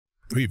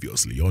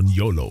Previously on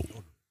Yolo.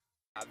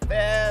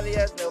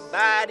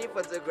 Nobody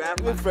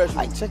photograph.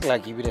 I check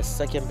like you be the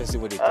second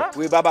person with it. Huh?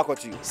 We baba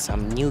got you.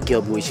 Some new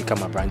girl boy she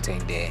come up ranting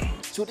there.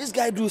 So this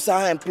guy do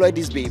Sarah employ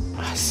this babe.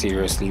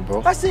 Seriously,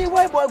 bro? I say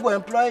why boy go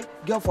employ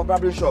girl for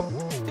barber shop?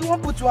 He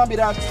won't put you on be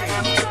that.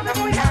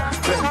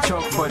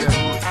 Talk for them.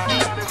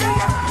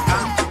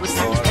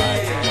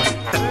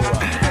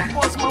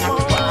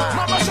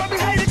 Mama show me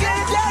how you get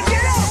it down,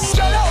 get up.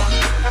 Shut up.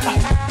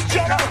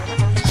 Shut up.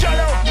 Shut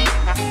up.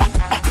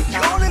 You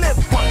only live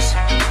once.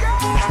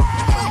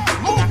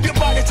 Move your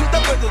body to the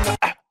rhythm.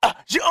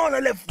 You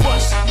only live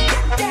once.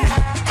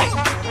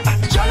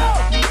 Shut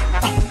up.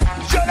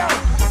 Shut up.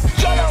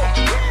 Shut up.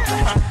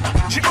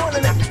 You only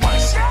live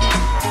once.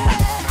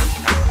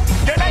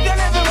 You're not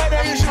gonna live right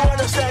there, you should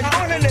understand. You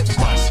only live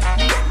once.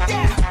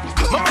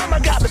 My mama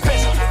got the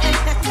best.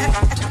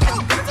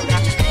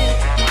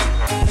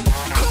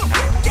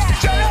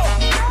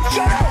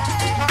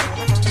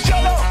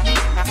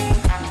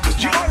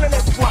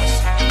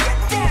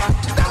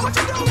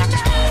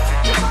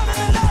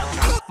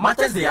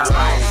 Matters they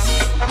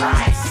arise,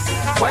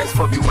 rise. Boys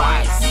for be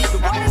wise.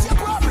 What is your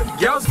problem?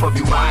 Girls for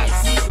be wise.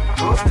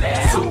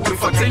 So we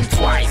for think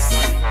twice.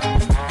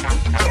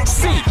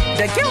 See,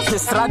 the girls they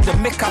start the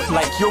makeup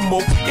like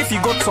Yomo. If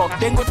you go talk,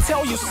 then go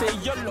tell you say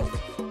Yolo.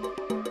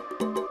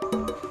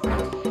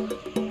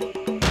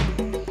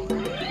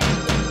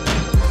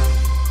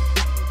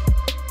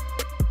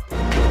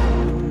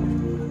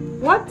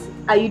 What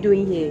are you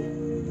doing here?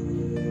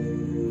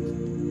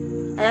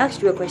 I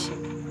asked you a question.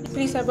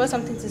 Please, I brought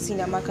something to see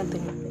Mark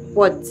Anthony.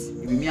 What?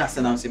 Me and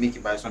Senam say make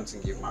you buy something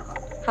give Mark.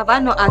 Have I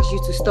not asked you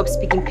to stop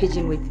speaking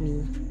pidgin with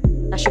me?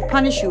 I should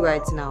punish you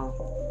right now.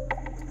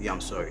 Yeah, I'm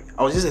sorry.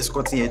 I was just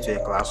escorting you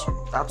to a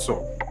classroom. That's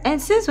all.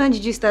 And since when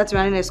did you start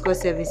running escort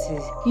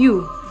services?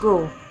 You,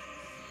 go.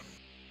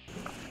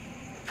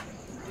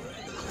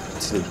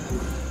 See,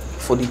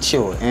 for the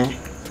chill, eh?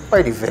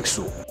 Why the vex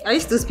so? Are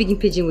you still speaking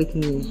pidgin with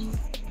me?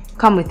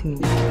 Come with me.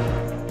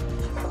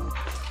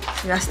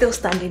 You are still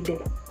standing there.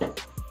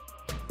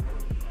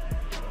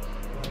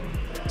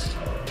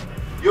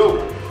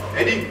 Yo,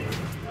 Eddie.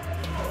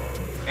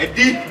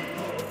 Eddie.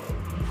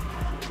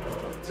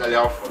 Charlie,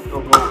 how far? Yo,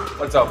 bro,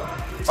 what's up?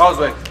 How's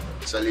work?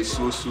 Charlie,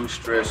 so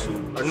stressful.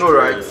 I know,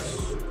 right?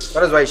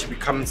 That is why you should be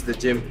coming to the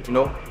gym, you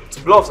know,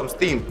 to blow off some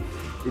steam.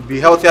 It'd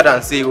be healthier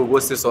than say we'll go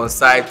sit on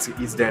site to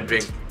eat then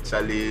drink.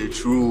 Charlie,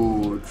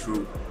 true.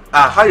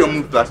 How your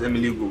move plus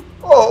Emily go?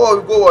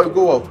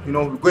 Go up. You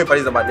know, we go in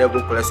Paris and my there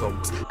go collect some.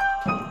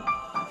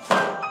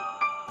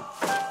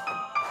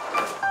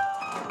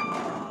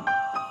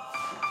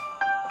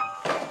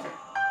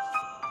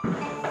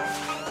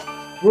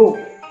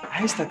 Bro,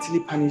 I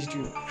started punished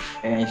you.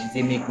 And she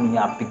say make me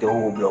pick the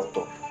whole block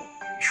top.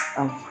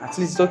 At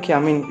least it's okay. I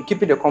mean, you keep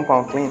the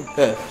compound clean.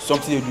 Yeah,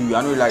 something you do.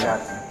 I know you like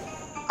that.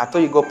 I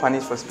thought you got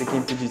punished for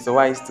speaking pidgin, so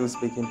why are you still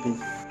speaking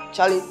pidgin?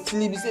 Charlie,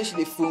 till you say she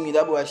dey fool me,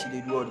 that boy she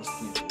dey do all this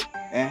thing.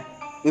 Eh?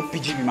 We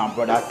PG be my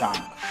brother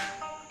tank.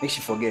 Make she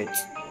forget.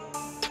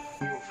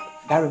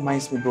 That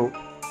reminds me, bro.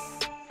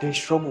 There's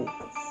trouble.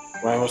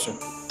 Why also?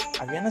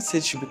 Ariana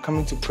said she'll be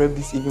coming to prep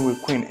this evening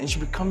with Queen, and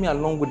she'll be coming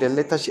along with the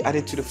letter she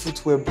added to the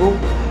footwear, bro.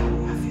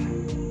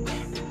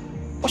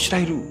 What should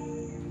I do?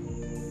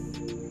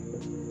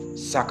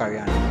 Sack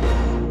Ariana.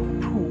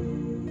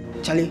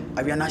 Charlie,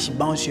 Ariana she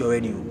bounced you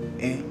already.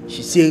 Eh?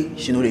 She say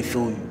she know they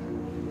feel you.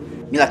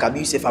 Me like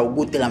Abi say if I will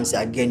go tell him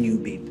say again you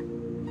babe.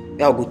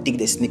 Then I'll go take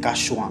the sneaker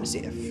show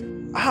himself.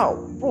 How?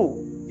 Bro,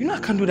 you know I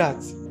can't do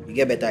that. You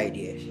get better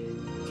idea.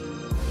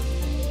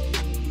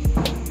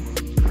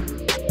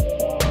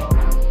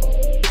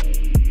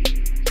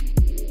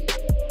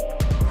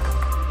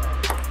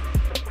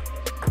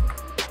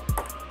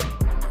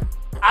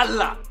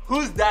 Allah,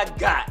 who's that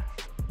guy?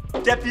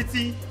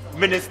 Deputy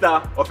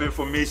Minister of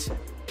Information.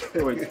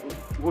 Wait,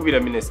 who will be the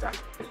minister?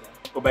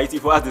 Oh, but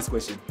if you ask this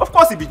question, of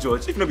course he be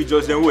judge. If not be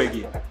judge, then who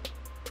again?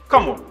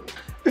 Come on.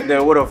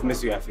 The word of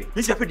Miss Yafi.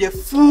 Miss Yafi, they're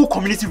full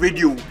community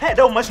radio. Hey,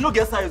 that much no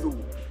get size.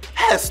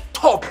 Hey,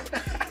 stop.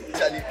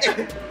 Charlie.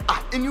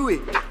 Anyway,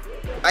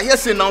 I hear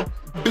say now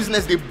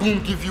business they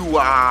boom give you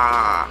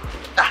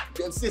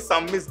them say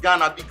some Miss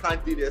Ghana be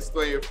can't do their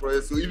story for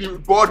us. So even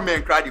board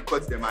men cry the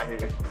cuts them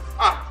ahead.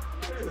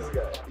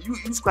 You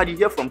squad you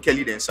hear from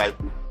Kelly then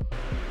cycle.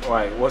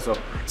 Why? What's up?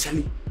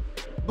 Charlie,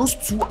 those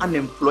two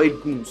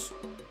unemployed goons,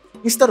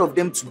 instead of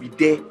them to be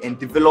there and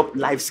develop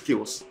life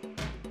skills,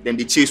 then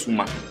they chase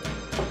woman.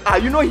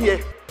 You know here.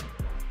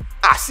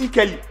 See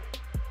Kelly.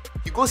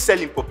 He go sell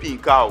him puppy in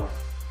cow.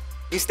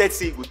 Instead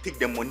say he go take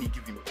the money,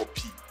 give him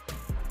puppy.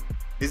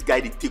 This guy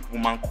they take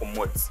woman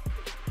commot.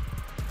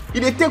 He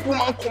they take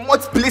woman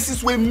commot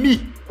places where me,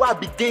 where I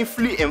be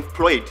gainfully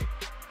employed.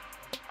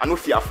 I no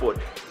fear afford.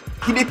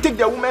 He they take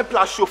the woman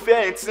plus chauffeur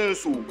and things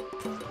so.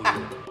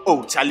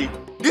 Oh Charlie,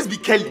 this be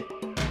Kelly.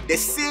 The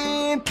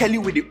same Kelly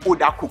with the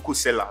older cocoa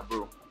seller,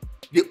 bro.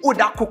 The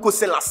older cocoa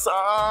seller,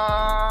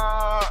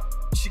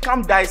 she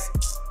come dice.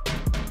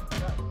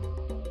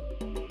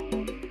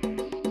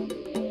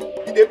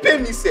 They pay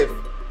me safe.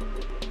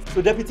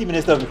 So Deputy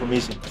Minister of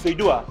Information. So you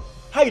do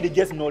How you dey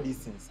get all these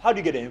things? How do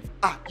you get the info?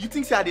 You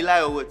think say I dey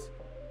lie or what?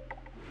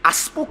 I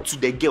spoke to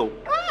the girl.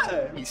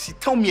 She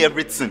tell me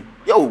everything.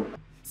 Yo.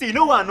 See, you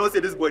know why I know say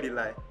this boy dey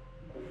lie?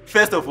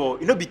 First of all,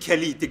 you know be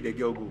Kelly he take the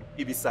girl go.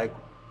 He be psycho.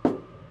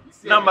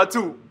 Number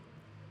 2,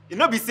 you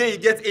know be say you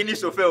get any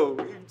chauffeur.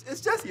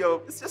 It's just your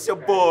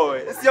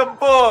boy. It's your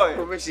boy.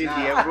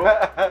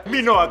 Bro.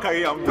 Me know I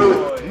carry him.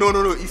 Boy.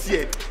 No. It's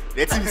here.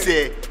 The thing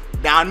say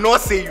they are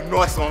not say you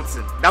know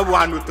something. That one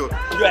I know too.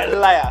 You are a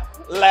liar.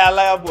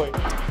 Liar boy.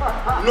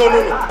 No.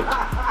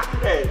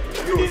 Hey,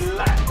 you a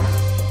liar.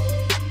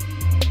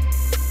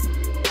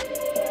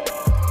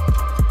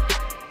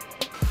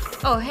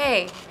 Oh,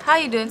 hey. How are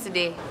you doing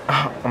today?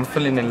 I'm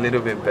feeling a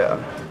little bit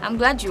better. I'm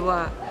glad you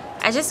are.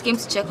 I just came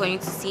to check on you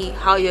to see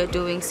how you're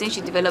doing since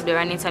you developed the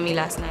running tummy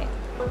last night.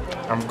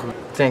 I'm good.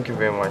 Thank you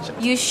very much.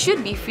 You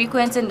should be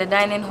frequenting the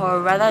dining hall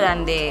rather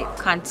than the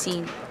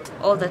canteen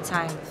all the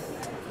time.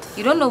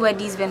 You don't know where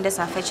these vendors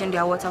are fetching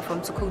their water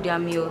from to cook their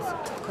meals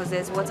because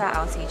there's water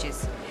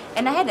outages.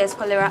 And I heard there's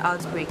cholera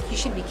outbreak. You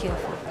should be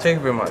careful. Thank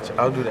you very much.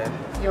 I'll do that.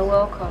 You're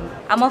welcome.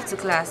 I'm off to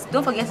class.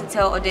 Don't forget to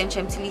tell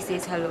Odenchem Tilly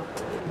says hello.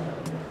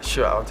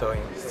 Sure, I'll tell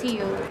him. See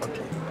you.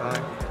 Okay,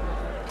 bye.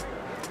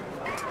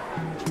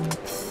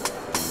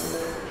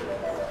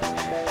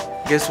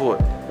 Guess what?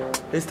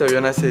 Mr.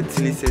 Rihanna said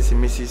Tilly says he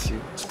misses you.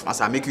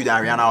 As I make you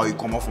that Rihanna or you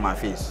come off my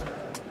face.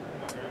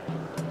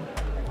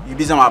 You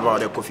busy about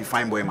the coffee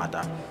fine boy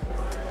matter?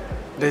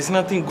 There's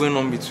nothing going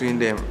on between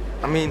them.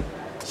 I mean,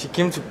 she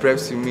came to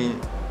preps with me.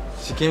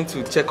 She came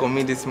to check on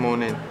me this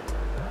morning.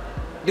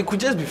 They could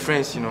just be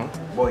friends, you know.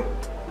 Boy,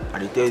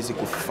 I tell you,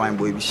 coffee fine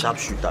boy, be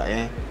sharpshooter,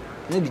 eh?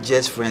 Maybe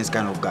just friends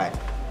kind of guy.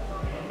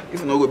 If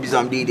you not go be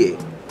somebody there,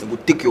 they go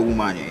take your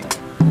woman, eh?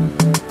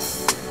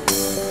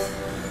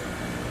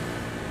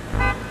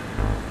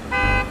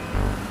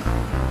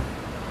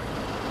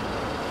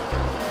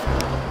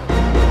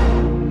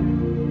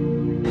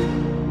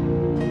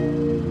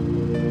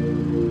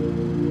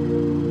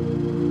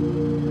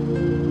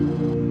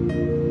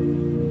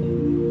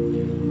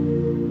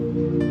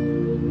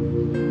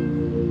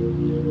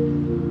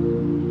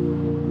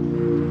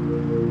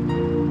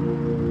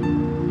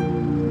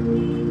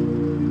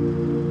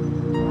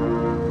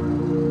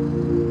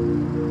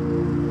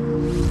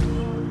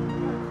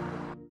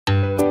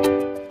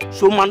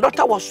 So my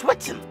daughter was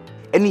sweating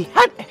and he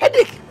had a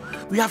headache.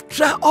 We have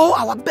tried all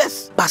our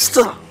best, but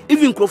still,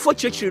 even Crawford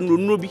Church in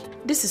Runobi.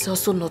 This is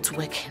also not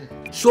working.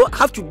 So I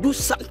have to do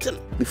something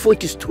before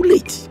it is too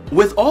late.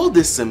 With all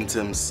these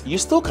symptoms, you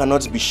still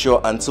cannot be sure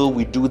until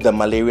we do the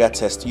malaria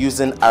test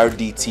using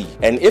RDT.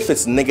 And if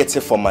it's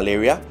negative for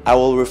malaria, I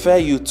will refer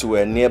you to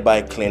a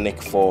nearby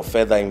clinic for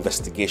further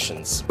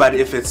investigations. But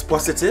if it's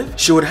positive,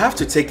 she would have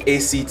to take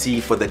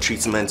ACT for the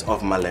treatment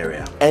of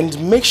malaria. And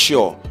make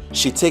sure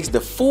she takes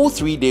the full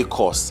 3-day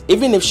course,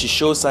 even if she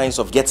shows signs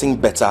of getting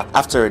better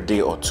after a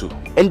day or 2.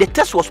 And the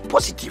test was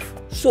positive.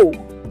 So,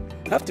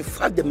 you have to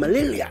fight the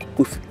malaria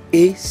with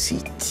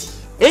ACT.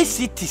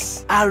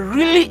 ACTs are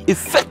really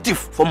effective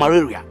for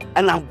malaria.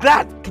 And I'm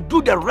glad to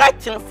do the right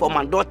thing for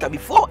my daughter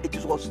before it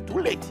was too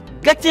late.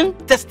 Getting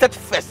tested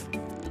first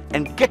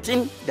and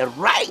getting the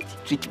right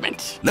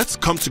treatment. Let's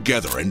come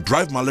together and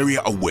drive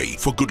malaria away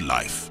for good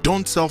life.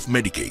 Don't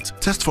self-medicate.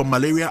 Test for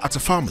malaria at a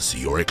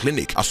pharmacy or a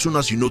clinic as soon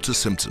as you notice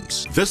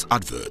symptoms. This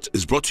advert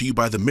is brought to you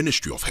by the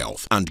Ministry of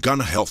Health and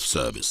Ghana Health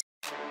Service.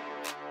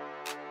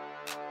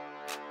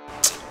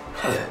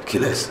 Hey,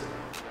 killers.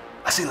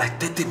 I say like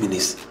 30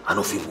 minutes, I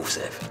don't feel move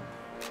safe.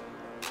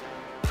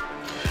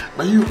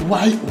 But you,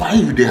 why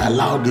you they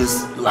allow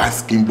these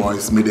light-skinned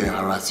boys make them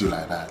harass you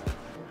like that?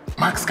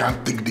 Max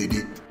can't take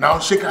Dede. Now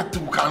Shaker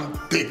too can't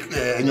take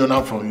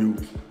Enyonam from you.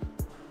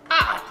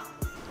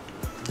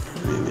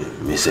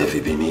 Myself,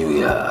 it be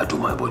me, I do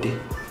my body.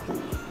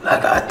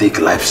 Like I take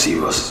life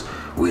serious.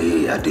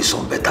 I do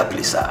some better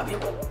place. I mean,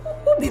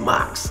 who be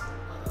Max?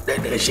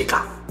 Then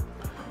Shaker.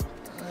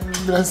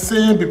 The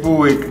same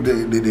people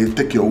they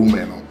take your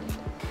woman.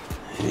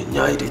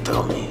 Yeah, they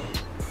tell me.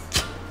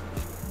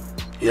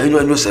 Yeah, you know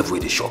yourself where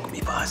they shock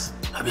me, pass.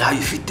 I mean, how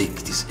you fit take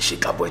this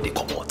Shaker boy they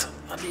come out?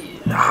 I mean,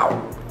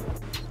 how?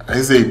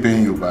 I say he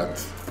paying you,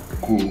 but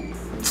cool.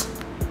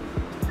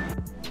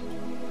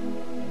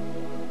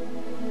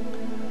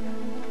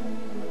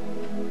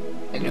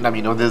 And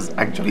you know, this is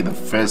actually the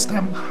first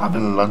time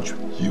having lunch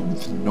with you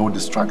with no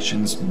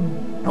distractions,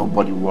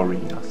 nobody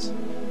worrying us.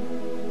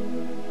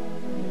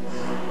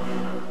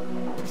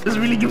 This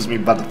really gives me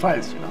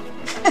butterflies, you know.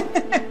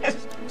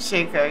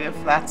 Shaker, you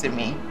flatter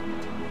me.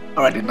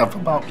 Alright, enough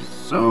about me.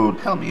 So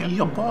tell me,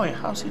 your boy,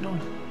 how's he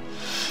doing?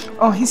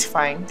 Oh, he's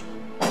fine.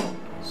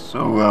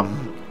 So,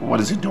 what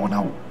is he doing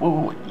now?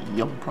 Well,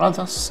 your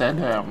brother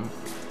said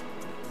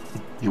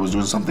he was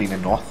doing something in the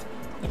north.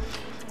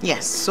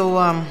 Yes,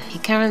 so he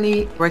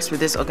currently works with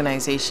this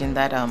organization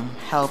that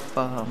help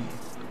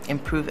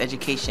improve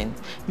education,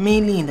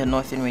 mainly in the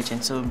northern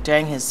region. So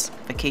during his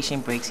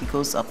vacation breaks, he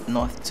goes up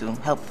north to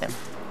help them.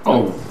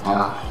 Oh,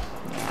 wow.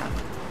 Yeah.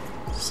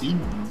 See,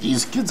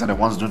 these kids are the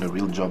ones doing the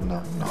real job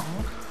now. No.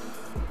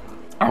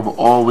 I've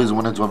always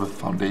wanted to have a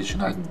foundation.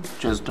 I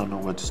just don't know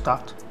where to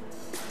start.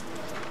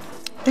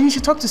 Then you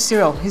should talk to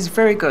Cyril. He's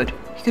very good.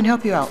 He can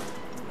help you out.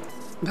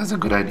 That's a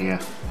good idea.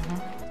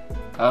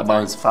 How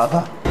about his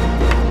father?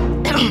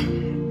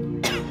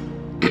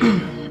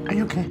 Are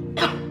you okay?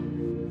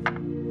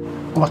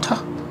 Water?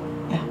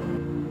 Yeah.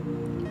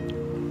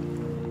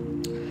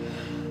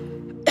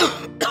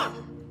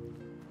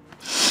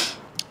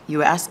 You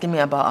were asking me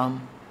about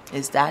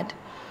his dad.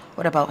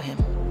 What about him?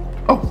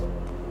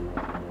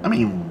 I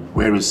mean,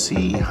 where is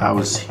he? How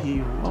is he?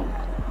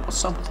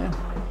 What's up with him?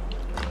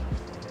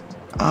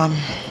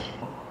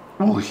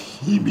 Will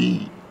he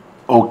be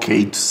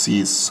okay to see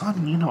his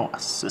son, you know,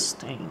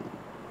 assisting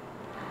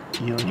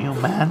your new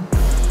man?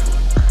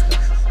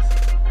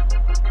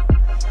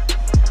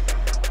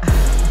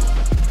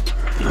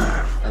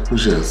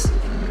 Precious.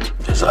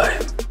 Yes, I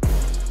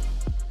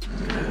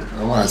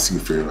want to ask you a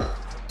favor.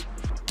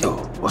 Yo,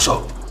 what's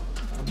up?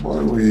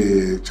 Boy,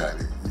 wait,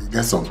 Charlie. You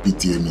get some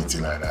PTA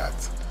meeting like that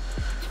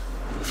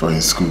for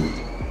in school.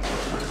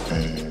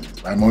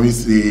 My mommy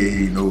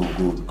say no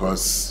go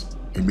because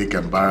it make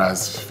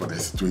embarrassed for the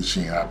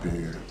situation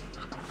happen.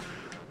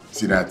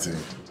 See that thing?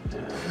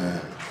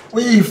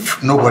 What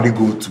if nobody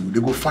go to? They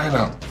go find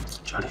out.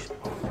 Charlie,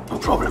 no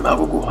problem. I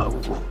will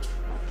go.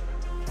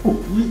 Oh,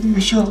 you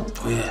sure?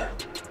 Oh yeah.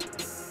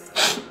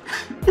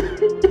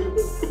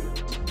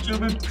 You're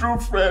the true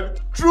friend.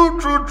 True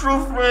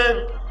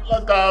friend.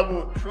 Like I'm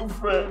a true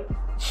friend.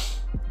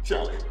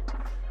 Charlie.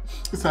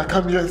 So I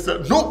come here and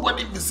said,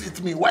 nobody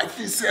visit me. Wife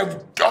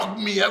yourself, dog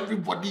me,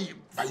 everybody.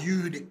 But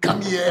you, they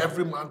come here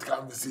every month,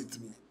 come visit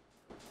me.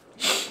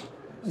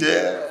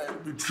 Yeah,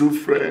 the true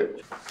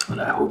friend. Well,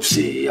 I hope,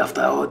 say,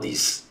 after all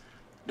this,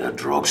 the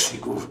drugs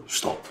will go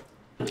stop.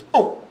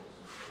 Oh,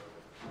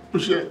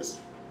 yes.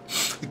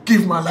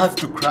 Give my life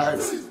to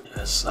Christ.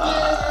 Yes, sir.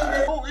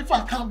 Yeah. Oh, if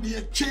I can't be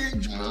a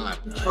change man.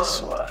 Yes,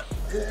 sir.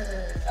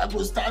 Yeah, I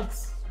will start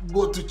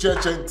go to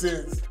church and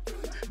things.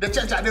 The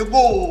church I dey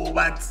go,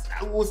 but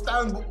I will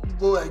start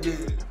go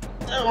again.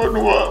 I don't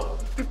know what.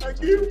 I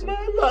give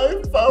my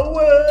life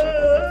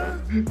away.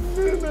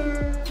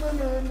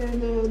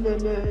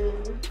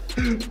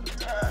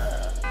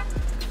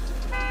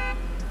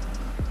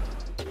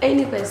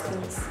 Any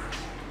questions?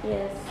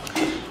 Yes.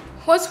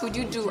 What would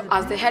you do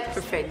as the head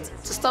prefect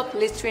to stop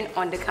littering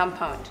on the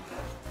compound?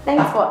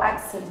 Thanks for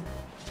asking.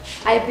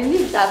 I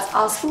believe that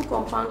our school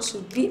compound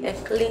should be a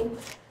clean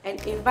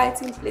and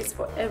inviting place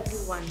for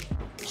everyone.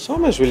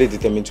 Someone is really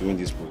determined to win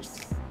this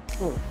post.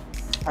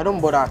 I don't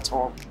bother at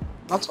all.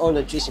 Not all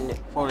the trees in the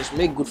forest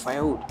make good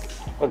firewood.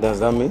 What does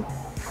that mean?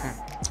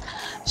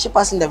 She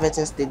passing the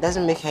vetting state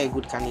doesn't make her a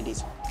good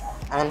candidate.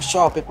 And I'm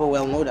sure people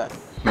will know that.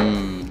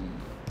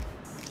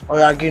 Or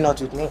you agree not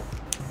with me?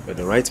 You're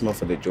the right man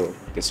for the job.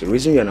 There's a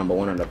reason you're number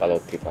one on the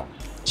ballot paper.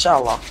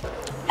 Inshallah.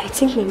 I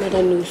think my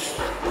mother knows.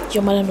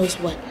 Your mother knows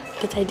what?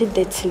 That I did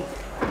the thing.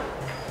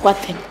 What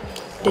thing?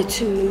 The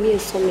thing me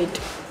and Summit.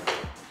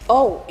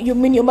 Oh, you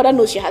mean your mother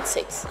knows you had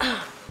sex?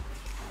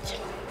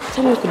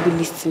 Someone could be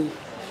listening.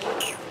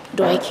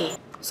 Do I care?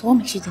 So what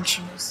makes you think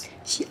she knows?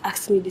 She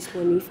asked me this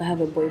morning if I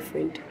have a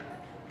boyfriend.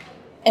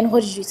 And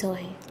what did you tell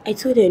her? I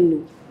told her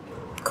no.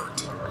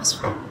 Good. That's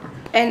fine.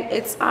 And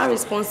it's our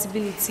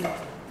responsibility.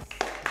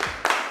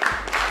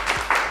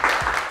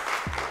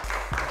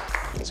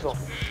 Let's go.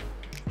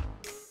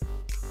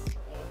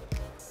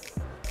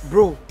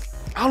 Bro,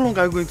 how long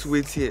are you going to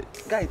wait here?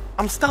 Guy,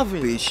 I'm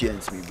starving.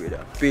 Patience, me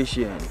brother.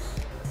 Patience.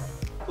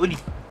 Odi,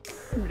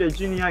 the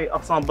junior I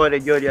asked about the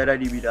girl the other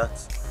day with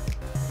that.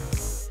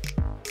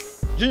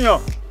 Junior.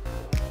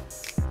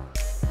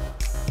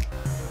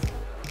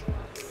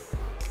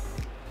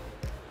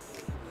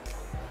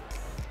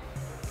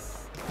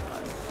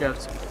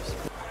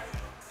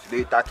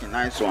 Today talking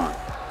nice one.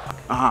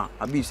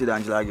 I be said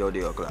Angela girl day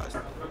your class.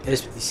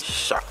 Yes, please.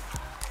 Sharp.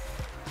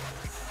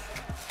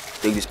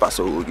 Take this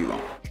parcel we'll give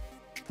on.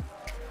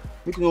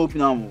 You can open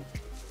them.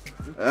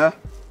 Eh?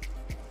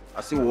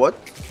 I see what?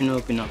 You can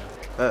open up.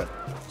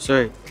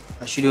 Sorry,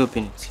 I should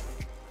open it.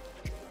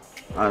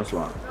 Nice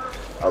one.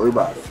 I'll be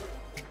back.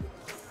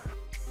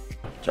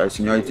 Try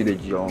seniority the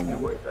G on me.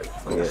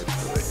 Okay.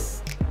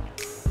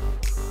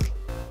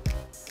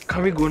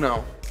 Can we go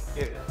now?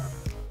 Yeah.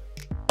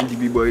 The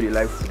big boy they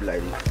like food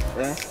like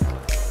this. Eh?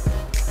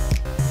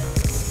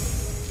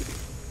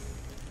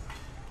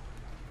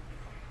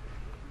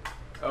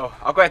 Oh,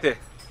 I'll go ahead.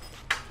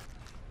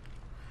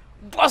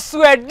 Boss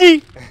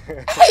ready.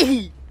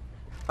 Hey!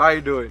 How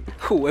you doing?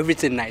 Oh,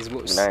 everything nice,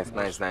 boss. Nice.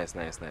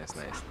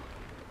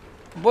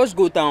 Boss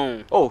go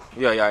down. Oh,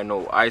 yeah, I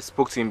know. I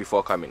spoke to him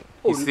before coming.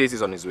 He says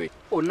he's on his way.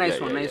 Oh, nice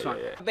one.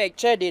 Beg,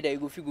 chair there, you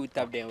go feel good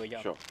tap there.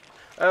 Sure.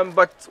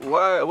 But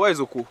why is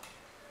Oko?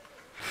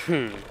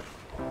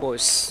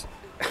 Boss.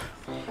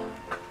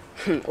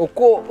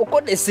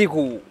 Oko the sick.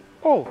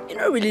 Oh, you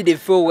know really they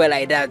feel well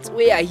like that.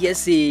 Where I hear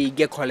say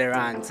get cholera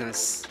and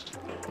things.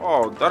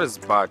 Oh, that is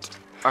bad.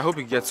 I hope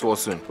he gets well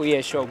soon. Oh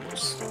yeah, sure,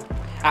 boss.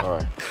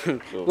 Alright.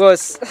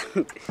 Boss.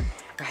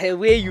 The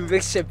way you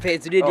make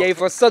shepherd today, there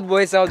for salt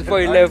boys out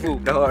before you level.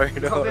 Don't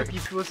worry.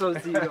 People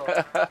something.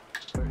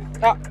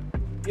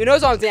 You know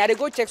something? I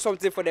go check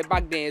something for the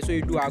back there, so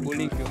you do. I go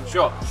link you.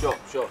 Sure.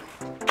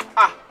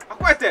 Ah,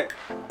 Akwete.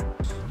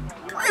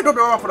 Why you drop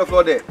your one for the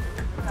floor there?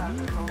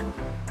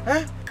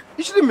 Eh?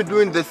 You shouldn't be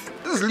doing this.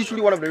 This is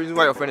literally one of the reasons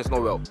why your friend is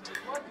not well.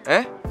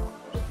 Eh?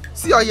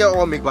 See how you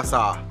all make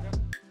bazaar.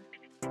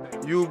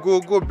 You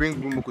go bring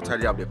Bumu to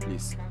tidy up the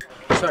place.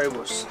 Sorry,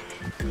 boss.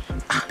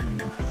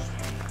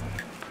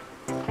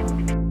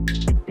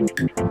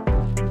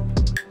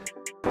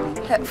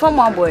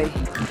 Former boy,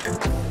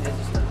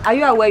 are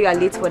you aware you are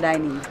late for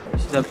dining?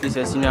 Sister, please,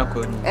 a senior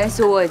called me. And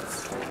so what?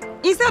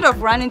 Instead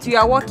of running to, you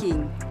are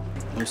walking.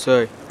 I'm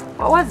sorry.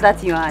 What's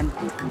that in your hand?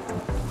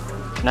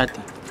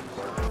 Nothing.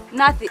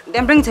 Nothing.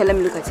 Then bring it and let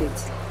me look at it.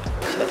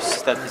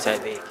 Sister, please, I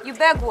beg. You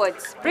beg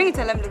what? Bring it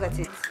and let me look at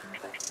it.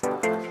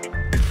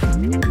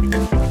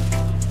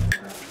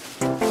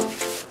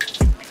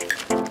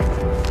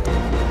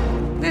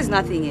 There's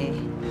nothing, eh?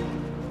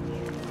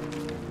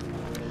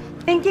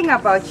 Thinking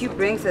about you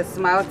brings a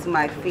smile to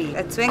my face,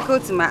 a twinkle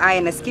to my eye,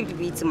 and a skipped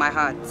beat to my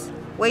heart.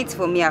 Wait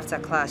for me after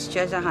class,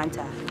 treasure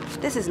hunter.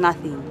 This is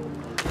nothing.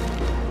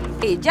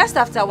 Hey, just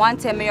after one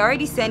term, you're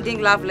already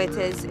sending love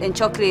letters and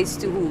chocolates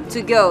to who?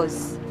 To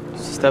girls.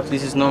 Sister,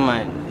 please, it's not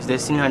mine. It's the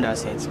senior that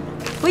sent me.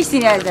 Which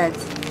senior is that?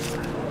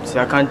 See,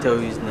 I can't tell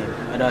you his name.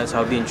 Otherwise,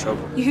 I'll be in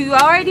trouble. You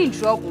are already in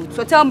trouble.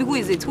 So tell me, who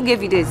is it? Who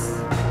gave you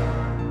this?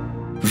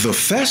 The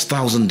first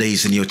 1,000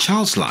 days in your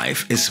child's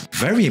life is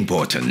very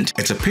important.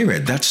 It's a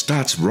period that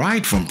starts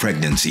right from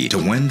pregnancy to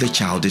when the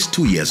child is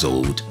 2 years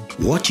old.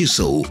 What you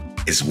sow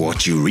is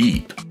what you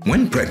reap.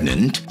 When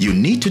pregnant, you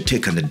need to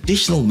take an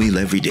additional meal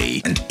every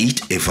day and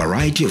eat a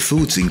variety of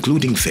foods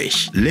including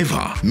fish,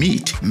 liver,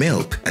 meat,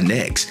 milk, and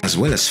eggs, as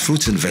well as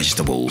fruits and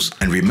vegetables.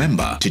 And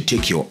remember to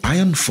take your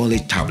iron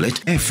folate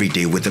tablet every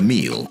day with a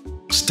meal.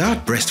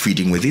 Start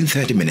breastfeeding within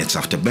 30 minutes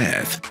after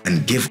birth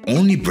and give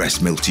only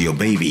breast milk to your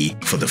baby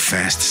for the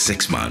first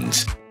 6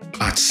 months.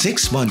 At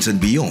 6 months and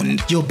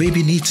beyond, your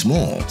baby needs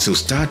more, so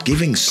start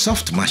giving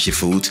soft mushy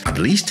foods at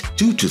least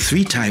 2 to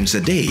 3 times a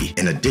day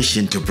in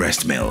addition to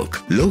breast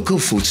milk. Local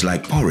foods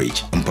like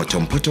porridge,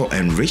 mpoto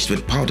enriched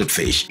with powdered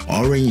fish,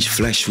 orange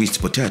flesh sweet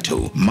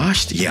potato,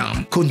 mashed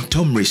yam,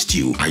 kontomire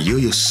stew,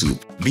 ayoyo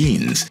soup,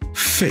 beans,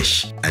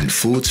 fish, and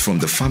foods from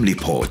the family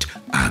pot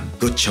are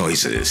good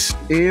choices.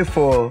 A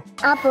for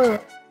apple.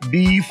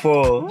 B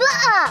for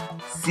Blah.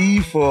 C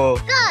for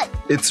Good.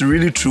 It's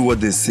really true what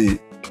they say.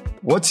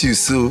 What you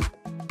sow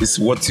is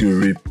what you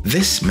reap.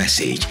 This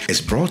message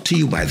is brought to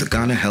you by the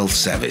Ghana Health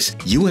Service,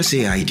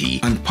 USAID,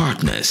 and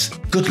partners.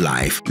 Good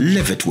life,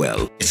 live it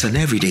well. It's an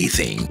everyday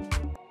thing.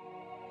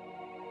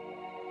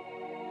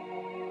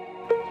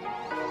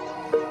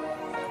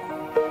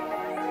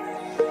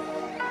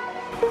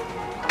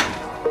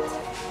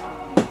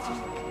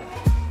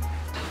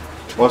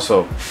 What's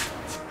up?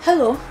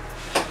 Hello.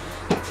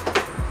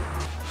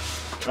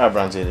 Hi,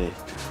 Brandy.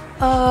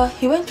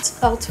 He went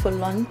out for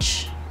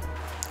lunch.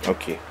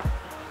 Okay.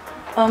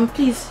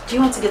 Please, do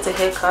you want to get a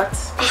haircut?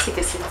 Please take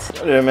a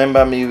seat.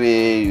 Remember me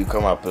where you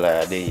come apply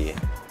a day?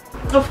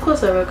 Of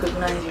course I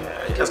recognize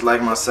you. Just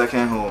like my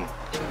second home.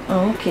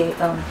 Oh, okay.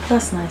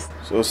 That's nice.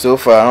 So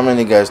far, how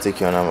many guys take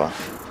your number?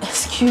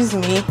 Excuse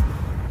me.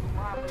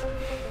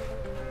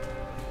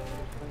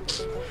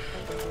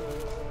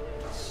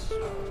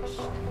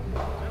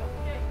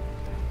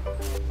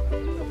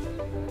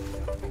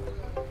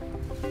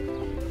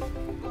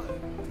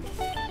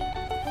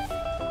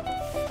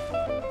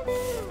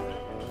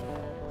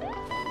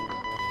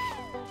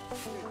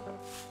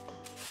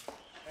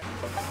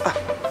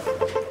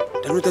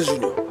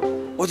 Junior,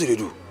 what did you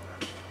do?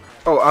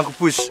 Oh, Uncle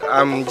Push,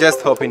 I'm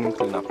just helping him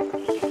clean up.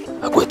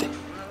 Akwete,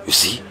 you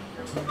see?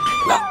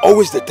 Like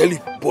always they tell you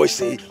boys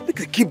say, they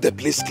can keep the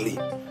place clean.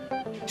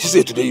 She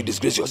said today you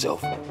disgrace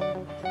yourself.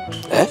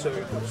 Eh?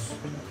 Sorry, boss.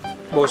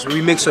 Boss,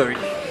 we make sorry.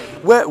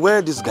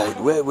 Where this guy,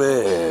 where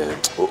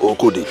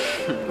Okode?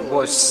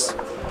 Boss.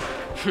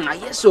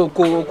 Yes,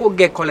 Oko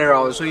get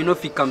cholera, so you know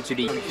if he come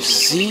today. You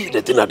see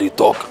the thing that they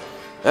talk?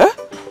 Eh?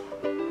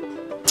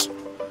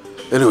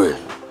 Anyway,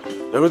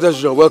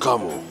 Junior,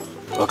 welcome.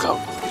 Welcome.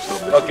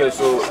 Okay,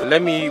 so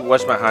let me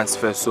wash my hands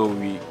first so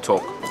we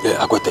talk.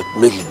 Yeah, Akwete,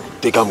 make him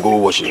take him go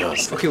wash your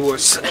hands. Okay,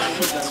 boss.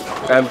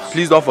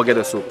 Please don't forget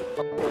the soap.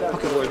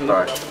 Okay, boss.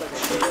 Alright.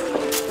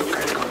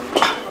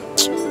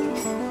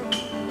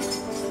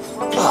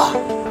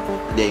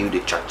 There you the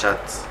chat.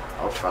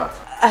 How far?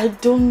 I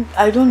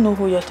don't know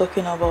who you're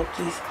talking about,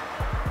 please.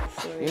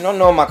 You don't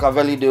know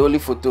Machiavelli, the only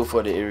photo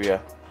for the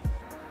area?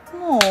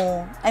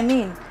 No, I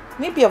mean,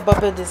 maybe I've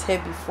barbed his hair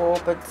before,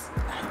 but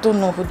I don't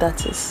know who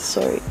that is.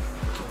 Sorry.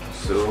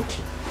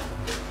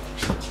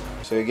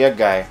 So you get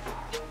guy.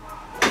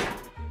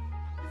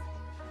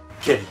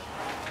 Kelly.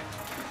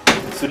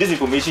 So this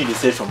information you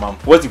said from mom,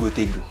 what you go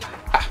take do?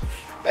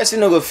 Person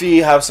no go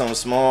feel have some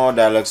small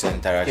dialogues and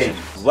interaction.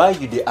 Kelly, why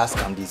you they ask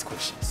him these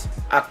questions?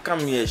 I come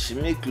here, she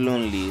make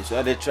lonely,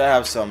 so they try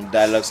have some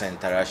dialogues and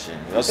interaction.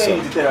 What's Okay,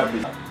 up? you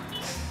therapy.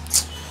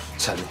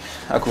 Charlie,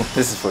 Aku,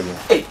 this is for you.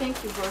 Hey,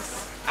 thank you,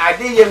 boss. I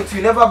did young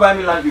to never buy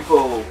me land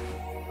before.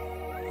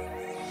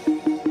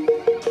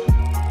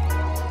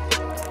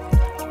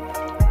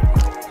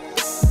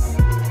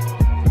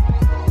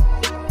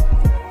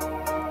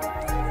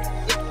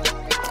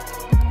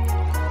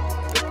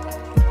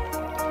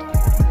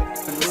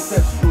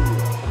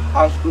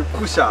 Uncle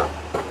Kusha.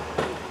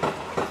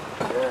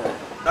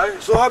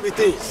 So how be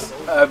things?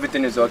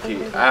 Everything is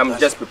okay. I am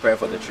just preparing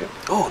for the trip.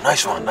 Oh,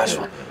 nice one, nice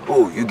one.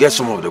 Oh, you get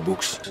some of the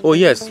books? Oh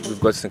yes, we've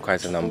got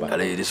quite a number.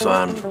 This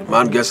one,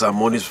 man gets some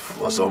money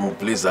for some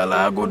place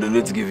I go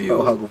donate to give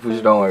you. Oh, Uncle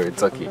Push, don't worry,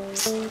 it's okay.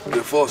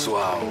 The first,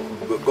 wow.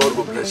 God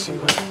will bless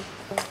you.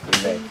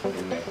 Amen.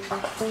 Amen.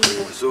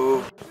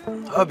 So,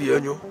 how be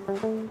Enyo?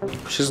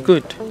 She's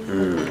good.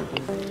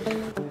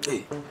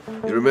 Hey,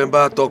 you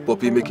remember talk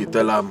Poppy make you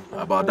tell him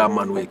about that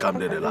man when he came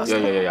there the last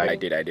time? Yeah, I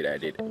did.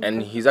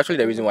 And he's actually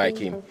the reason why I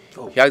came.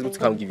 He asked me to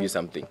come give you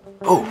something.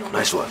 Oh,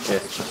 nice one.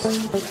 Yes.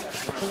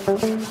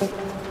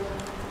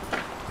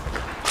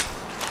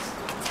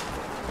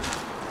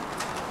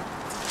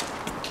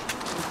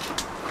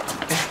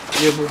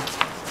 Yeah, bro.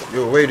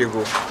 Yo, where do you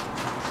go?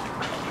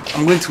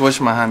 I'm going to wash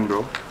my hand,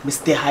 bro.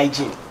 Mr.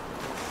 Hygiene.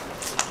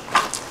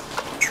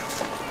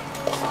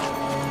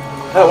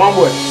 Hey, one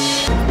boy.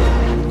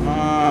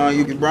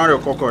 You be brown your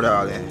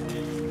crocodile there.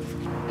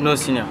 No,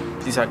 senior.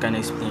 Please, I can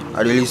explain.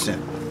 I dey listen.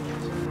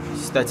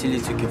 Sister Tilly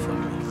took it from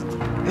me.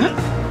 Huh?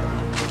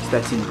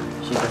 Sister Tilly,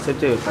 she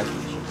accepted your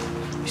package.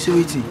 You see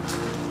waiting?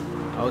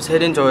 I was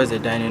heading towards the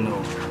dining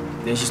hall.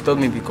 Then she stopped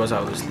me because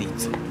I was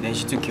late. Then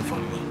she took it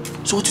from me.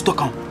 So what you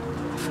talk on?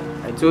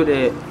 I told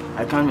her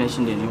I can't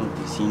mention the name of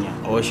the senior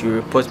or she will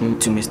report me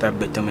to Mr.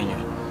 Betomenyo.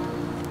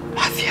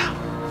 Mafia.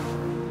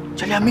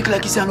 Charlie, I make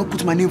like you say I don't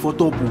put my name for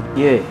top.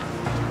 Yeah.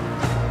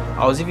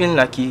 I was even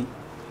lucky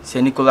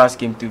Sir Nicholas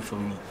came through for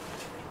me.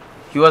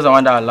 He was the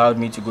one that allowed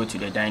me to go to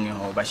the dining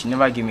hall, but she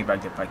never gave me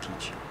back the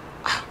package.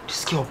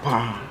 This girl,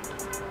 pa.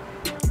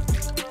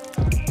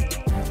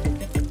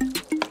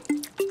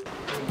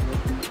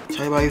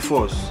 Charlie, by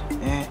force.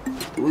 Eh?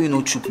 The way you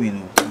know chook me,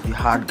 no. You be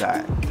hard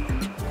guy.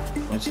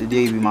 From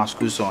today, you be my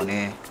school son,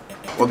 eh?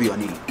 What be your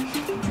name?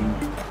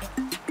 Junior.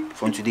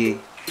 From today,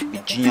 be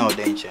Junior or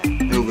Denture.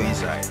 You go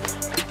inside.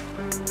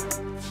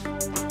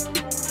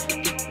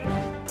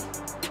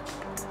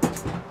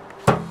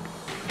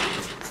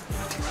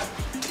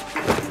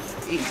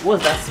 Hey,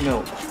 what's that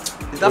smell?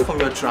 Is that from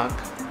your trunk?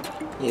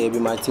 Yeah, it be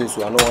my thing,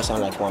 so I know what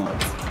sound like 1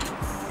 month.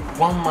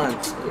 1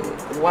 month?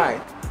 Why?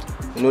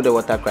 You know the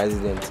water crisis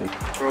then too.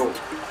 Bro,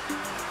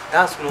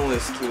 that's no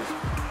excuse.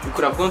 You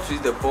could have gone to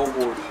use the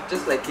borehole,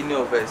 just like any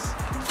of us.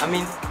 I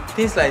mean,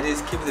 things like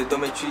this keep the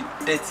dormitory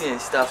dirty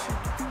and stuffy.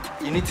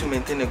 You need to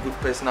maintain a good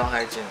personal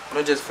hygiene,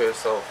 not just for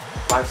yourself,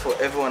 but for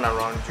everyone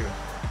around you.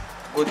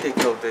 Go take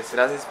care of this. It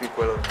doesn't speak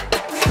well of you.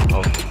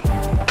 Okay.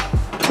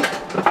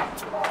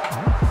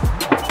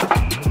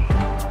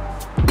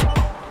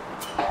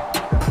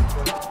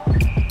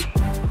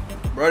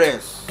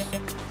 Brothers.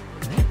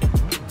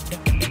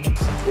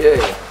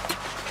 Yeah.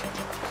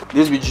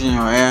 This be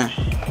Junior, eh?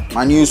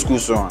 My new school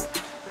son.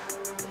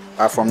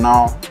 From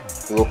now,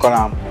 we will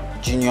call him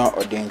Junior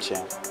or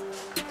Denture.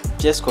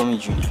 Just call me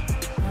Junior.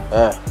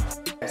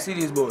 See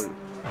this boy.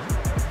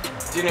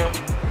 Junior,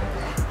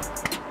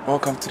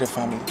 welcome to the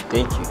family.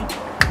 Thank you.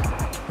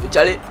 Hey,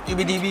 Charlie, you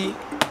be DB?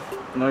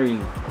 Not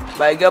really.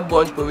 But I get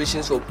bunch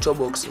provisions for chop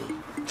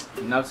boxing.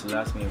 Enough to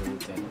last me a whole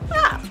time.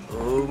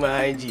 Oh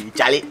my G.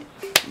 Charlie,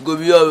 go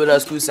be all when I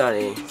school son,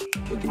 eh?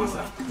 Okay,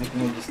 sir. Make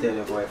me disturb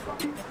the boy from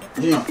me.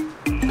 Yeah.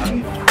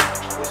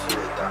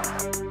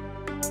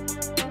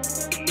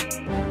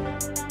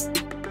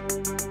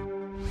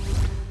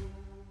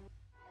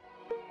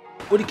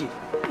 Odike,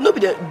 no be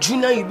the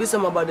Junior you be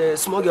some about the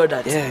small girl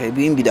that. Yeah, it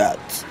be that.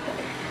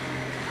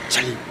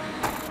 Charlie,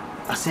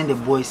 I send the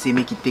boy say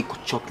make he take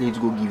chocolate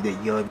go give the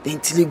girl. Then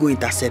Tilly go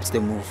intercept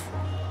the move.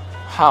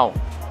 How?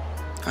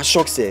 I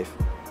shock safe.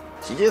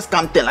 She just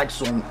can't tell like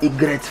some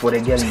egret for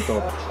the girl in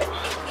top.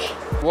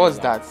 What's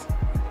that?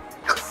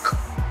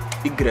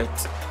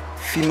 Egret.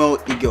 Female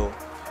eagle.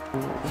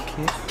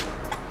 Okay.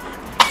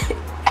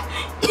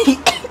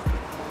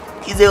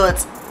 He say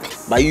what?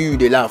 By you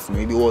they laugh,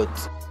 maybe what?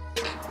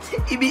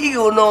 He be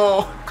eagle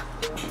no.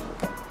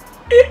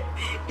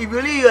 If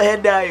you leave your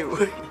head die.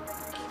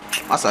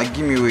 Master,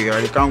 give me away,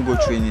 I can't go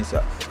training,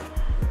 sir.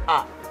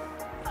 I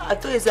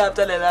thought you said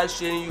after the last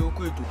training you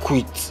quit.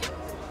 Quit.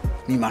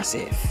 Me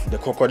myself, the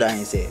crocodile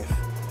himself.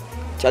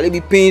 Charlie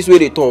be pains where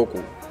they talk.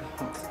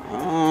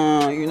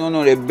 You don't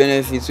know the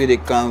benefits where they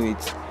come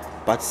with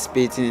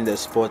participating in the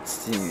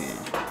sports team.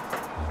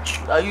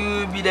 Now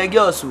you be the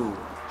girl so.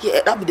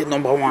 Yeah, that be the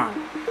number one.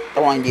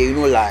 That one there, you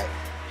know lie.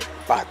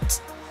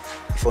 But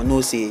if you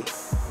know say,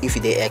 if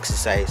they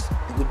exercise,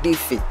 you go dey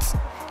fit.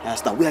 You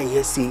understand? We are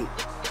here say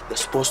the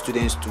sports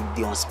students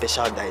today on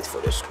special diet for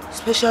the school.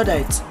 Special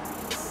diet?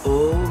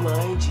 Oh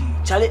my G.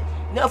 Charlie,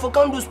 now for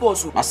come do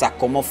sports. Master,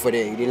 come up for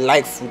there. They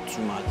like food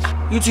too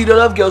much. You two don't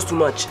love girls too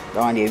much.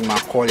 That one they my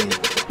calling.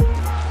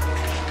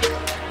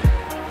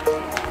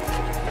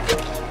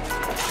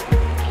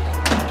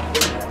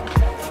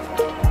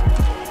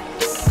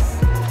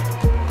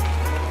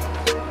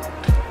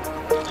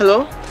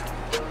 Hello?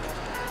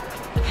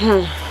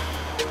 I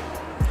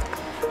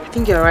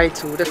think you're right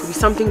too. There could be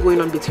something going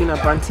on between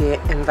Auntie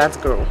and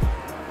that girl.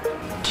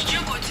 Did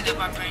you go to the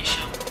barbering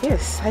shop?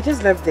 Yes, I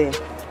just left there.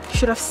 You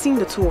should have seen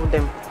the two of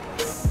them.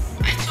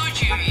 I told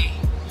you,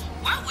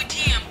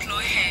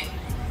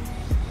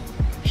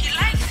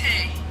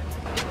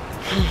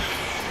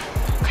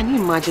 Can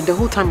you imagine the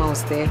whole time I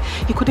was there,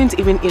 he couldn't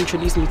even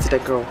introduce me to the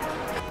girl.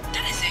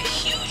 That is a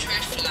huge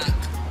red flag.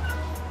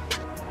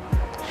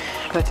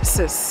 But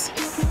sis,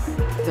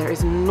 there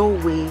is no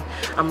way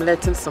I'm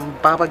letting some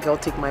Baba girl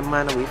take my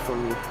man away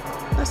from me.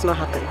 That's not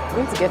happening. I'm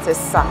going to get her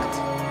sacked.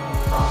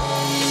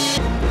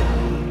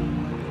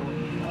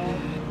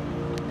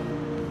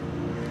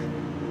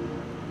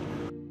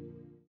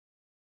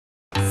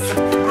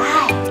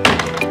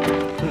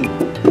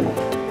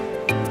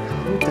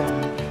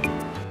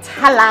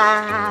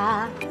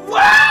 Hello.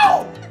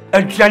 Wow!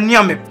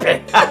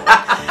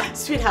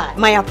 Sweetheart,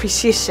 my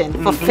appreciation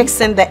for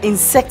fixing the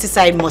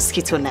insecticide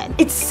mosquito net.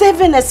 It's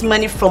saving us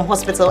money from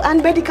hospital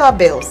and medical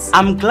bills.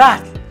 I'm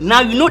glad. Now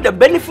you know the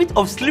benefit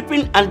of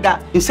sleeping under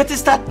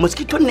insecticide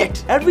mosquito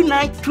net every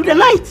night through the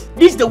night.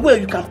 This is the way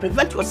you can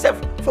prevent yourself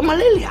from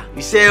malaria.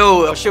 You say,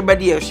 oh,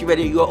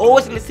 Oshibadi, you are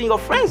always listening to your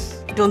friends.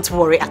 Don't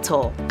worry at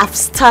all. I've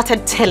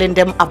started telling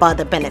them about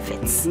the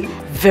benefits.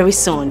 Very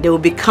soon, they will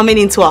be coming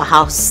into our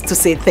house to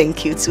say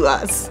thank you to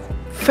us.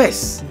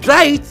 First,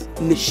 dry it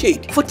in the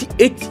shade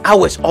 48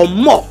 hours or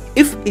more.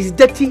 If it's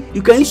dirty,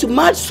 you can use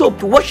mud soap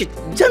to wash it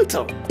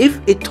gentle. If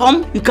it's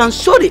torn, you can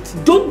sew it.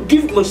 Don't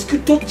give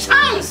mosquito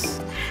chance.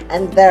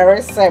 And there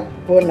is a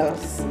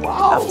bonus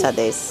Wow. after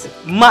this.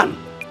 Man,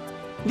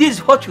 this is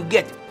what you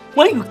get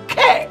when you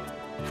care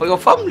for your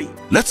family.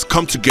 Let's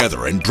come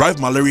together and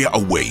drive malaria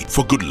away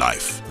for good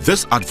life.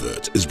 This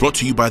advert is brought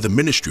to you by the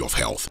Ministry of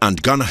Health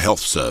and Ghana Health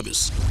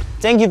Service.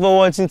 Thank you for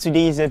watching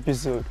today's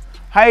episode.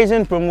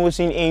 Hygiene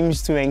promotion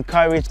aims to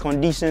encourage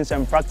conditions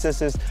and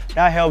practices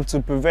that help to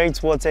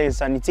prevent water and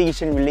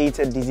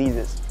sanitation-related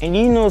diseases. And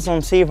you know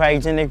some safe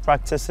hygienic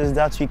practices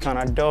that we can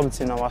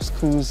adopt in our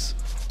schools,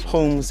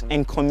 homes,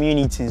 and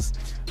communities,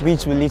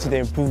 which will lead to the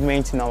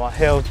improvement in our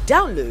health.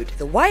 Download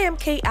the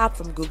YMK app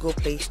from Google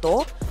Play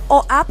Store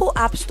or Apple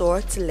App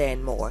Store to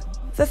learn more.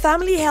 For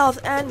family health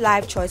and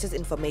life choices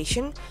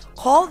information,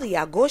 call the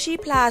Agoshi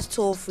Plus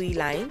toll-free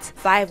lines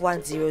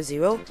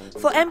 5100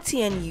 for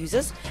MTN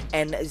users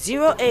and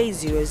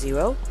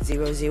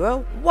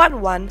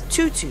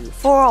 0800-001122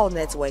 for all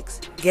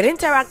networks. Get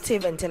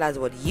interactive and tell us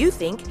what you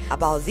think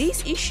about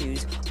these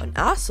issues on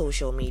our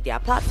social media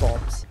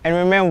platforms. And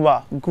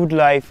remember, good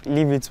life,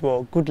 live it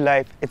well. Good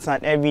life, it's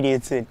an everyday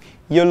thing.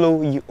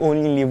 YOLO, you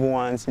only live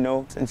once, you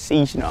know,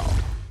 sensational.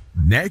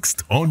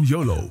 Next on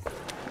YOLO.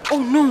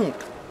 Oh no!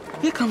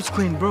 Here comes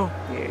Queen, bro.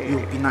 Yeah.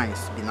 Yo, be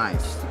nice, be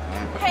nice.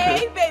 Yeah.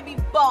 Hey, baby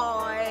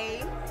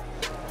boy.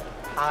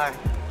 Hi.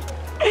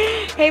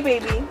 Hey,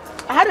 baby.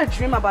 I had a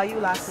dream about you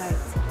last night.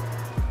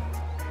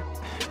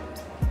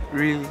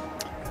 Really?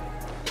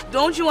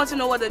 Don't you want to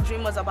know what the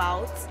dream was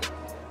about?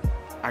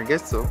 I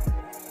guess so.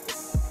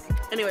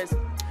 Anyways,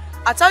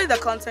 I'll tell you the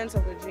contents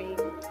of the dream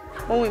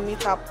when we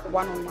meet up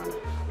one-on-one.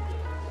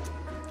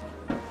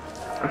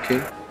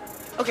 Okay.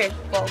 Okay,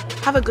 well,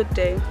 have a good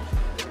day.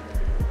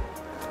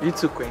 You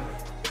too, Queen.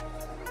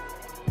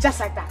 Just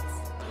like that.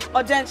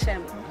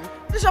 Audition.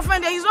 This is your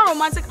friend there, he's not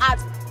romantic at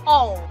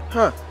all.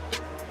 Huh?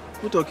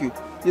 Who talk you?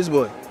 This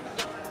boy.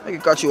 I can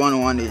catch you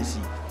one-on-one and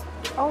see.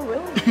 Oh,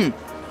 really?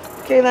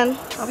 Okay then,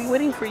 I'll be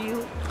waiting for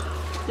you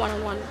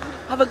one-on-one.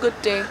 Have a good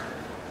day.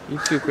 You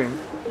too, Queen.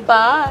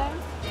 Bye.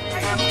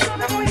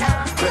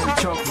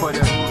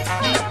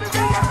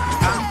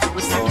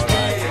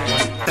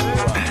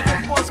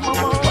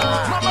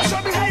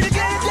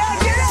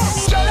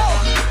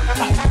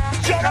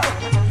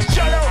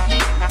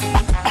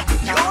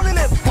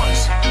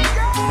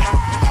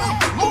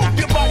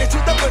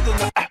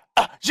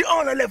 You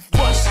only live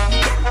once.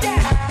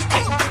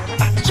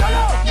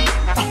 Yolo,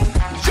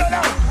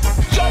 Yolo,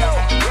 Yolo.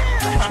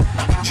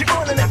 You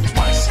only live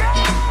once.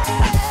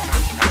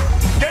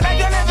 Then I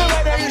can live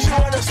right now. You should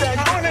understand.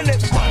 You only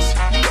live once.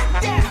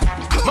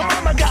 My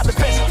mama got the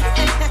best.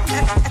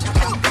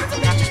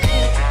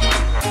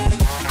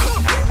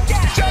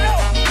 Yolo,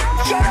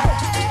 Yolo,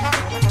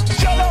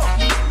 Yolo.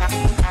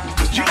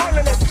 You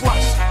only live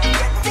once.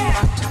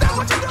 That's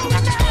what you're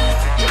doing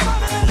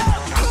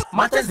now.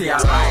 Matters they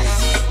arise.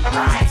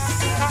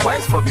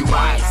 Boys for be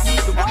wise.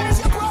 What is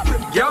your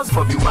problem? Girls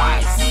for be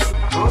wise.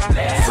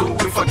 So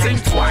we for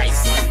think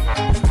twice.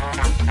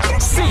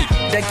 See,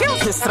 the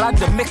girls they start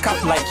the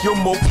makeup like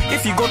Yomo.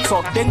 If you go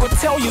talk, then go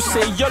tell you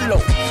say YOLO.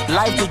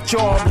 Life the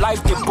job,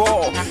 life the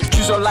ball.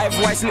 Choose your life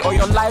wisely or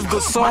your life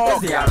goes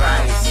soft. Matters they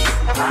arise.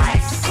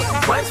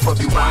 Boys for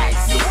be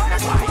wise.